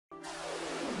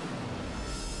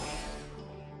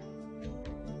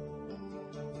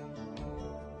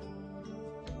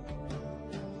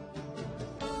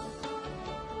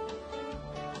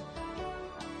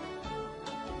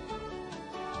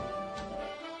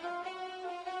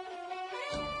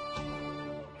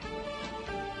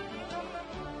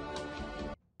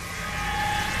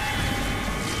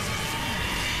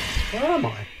Where am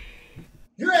I?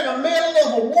 You're in the middle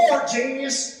of a war,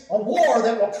 genius. A war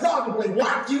that will probably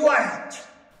wipe you out.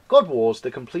 God Wars: The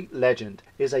Complete Legend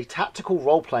is a tactical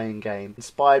role-playing game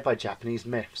inspired by Japanese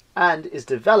myths and is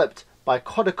developed by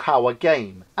Kadokawa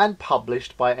Game and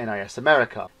published by NIS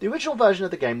America. The original version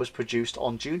of the game was produced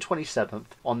on June 27th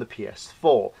on the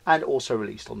PS4 and also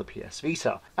released on the PS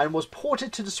Vita, and was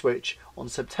ported to the Switch on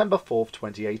September 4th,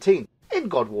 2018. In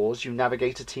God Wars, you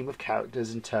navigate a team of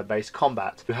characters in turn-based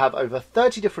combat who have over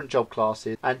 30 different job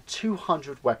classes and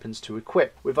 200 weapons to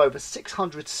equip, with over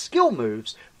 600 skill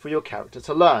moves for your character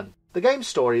to learn. The game's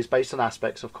story is based on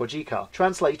aspects of Kojiki,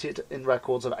 translated in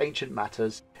records of ancient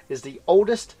matters, is the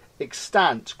oldest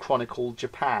extant chronicle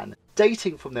Japan,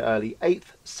 dating from the early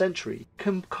 8th century,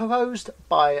 composed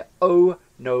by no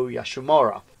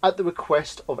Yasumaro at the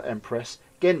request of Empress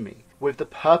Genmei, with the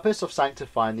purpose of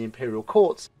sanctifying the imperial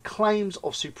court's claims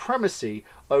of supremacy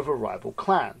over rival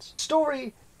clans.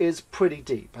 Story is pretty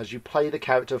deep as you play the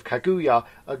character of Kaguya,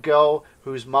 a girl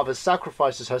whose mother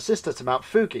sacrifices her sister to Mount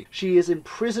Fuji. She is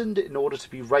imprisoned in order to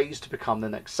be raised to become the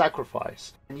next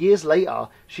sacrifice. And years later,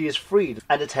 she is freed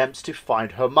and attempts to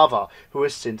find her mother, who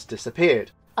has since disappeared.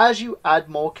 As you add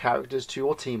more characters to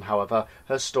your team, however,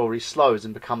 her story slows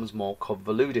and becomes more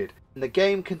convoluted. And the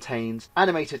game contains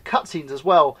animated cutscenes as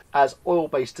well as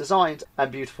oil-based designs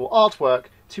and beautiful artwork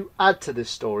to add to this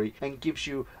story and gives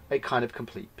you a kind of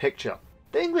complete picture.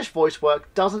 The English voice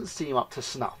work doesn't seem up to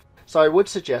snuff, so I would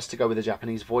suggest to go with a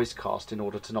Japanese voice cast in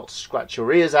order to not scratch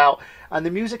your ears out, and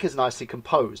the music is nicely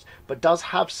composed, but does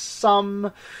have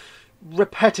some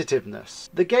repetitiveness.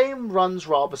 The game runs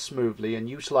rather smoothly and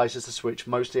utilises the Switch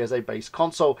mostly as a base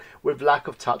console with lack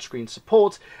of touchscreen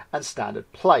support and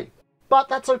standard play. But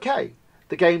that's okay.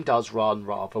 The game does run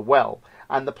rather well,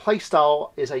 and the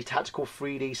playstyle is a tactical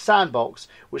 3D sandbox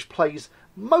which plays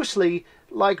mostly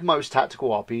like most tactical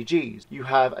RPGs. You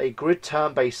have a grid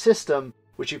turn-based system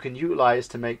which you can utilise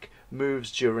to make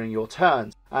moves during your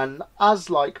turns, and as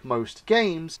like most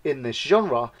games in this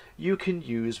genre, you can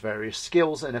use various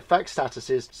skills and effect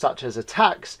statuses such as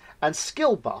attacks and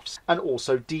skill buffs, and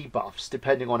also debuffs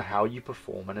depending on how you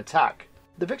perform an attack.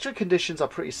 The victory conditions are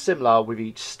pretty similar with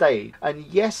each stage, and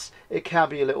yes, it can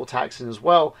be a little taxing as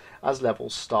well as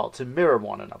levels start to mirror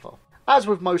one another. As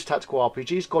with most tactical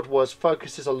RPGs, God Wars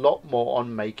focuses a lot more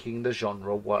on making the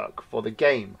genre work for the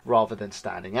game rather than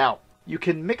standing out. You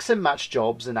can mix and match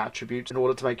jobs and attributes in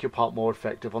order to make your part more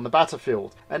effective on the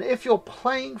battlefield, and if you're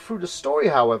playing through the story,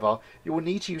 however, you will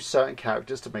need to use certain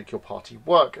characters to make your party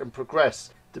work and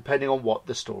progress, depending on what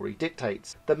the story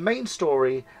dictates. The main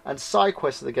story and side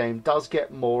quests of the game does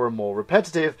get more and more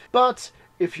repetitive, but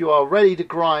if you are ready to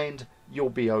grind, you'll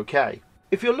be okay.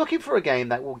 If you're looking for a game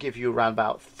that will give you around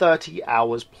about 30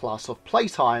 hours plus of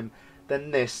playtime,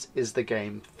 then this is the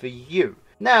game for you.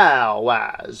 Now,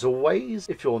 as always,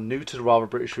 if you're new to the Rather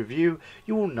British Review,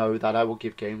 you will know that I will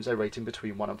give games a rating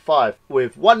between 1 and 5,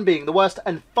 with 1 being the worst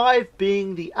and 5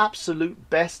 being the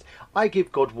absolute best. I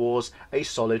give God Wars a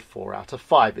solid 4 out of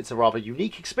 5. It's a rather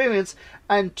unique experience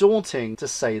and daunting to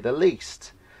say the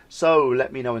least. So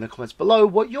let me know in the comments below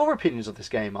what your opinions of this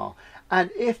game are, and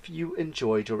if you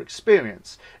enjoyed your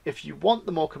experience. If you want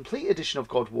the more complete edition of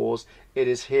God Wars, it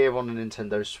is here on the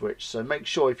Nintendo Switch, so make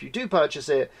sure if you do purchase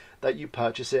it, that you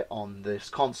purchase it on this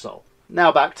console.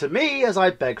 Now back to me as I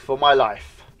beg for my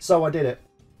life. So I did it.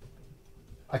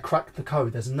 I cracked the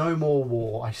code. There's no more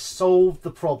war. I solved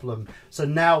the problem. So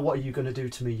now what are you going to do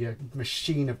to me, you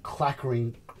machine of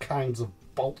clackering kinds of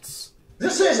bolts?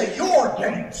 This isn't your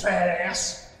game, fat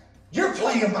ass. You're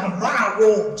playing by my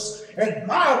rules, and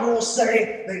my rules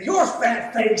say that your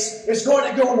fat face is going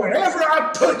to go wherever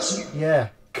I put you. Yeah,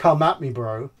 come at me,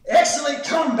 bro. Excellent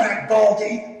comeback,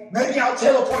 Baldy. Maybe I'll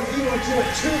teleport you into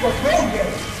a tube of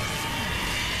Rogan.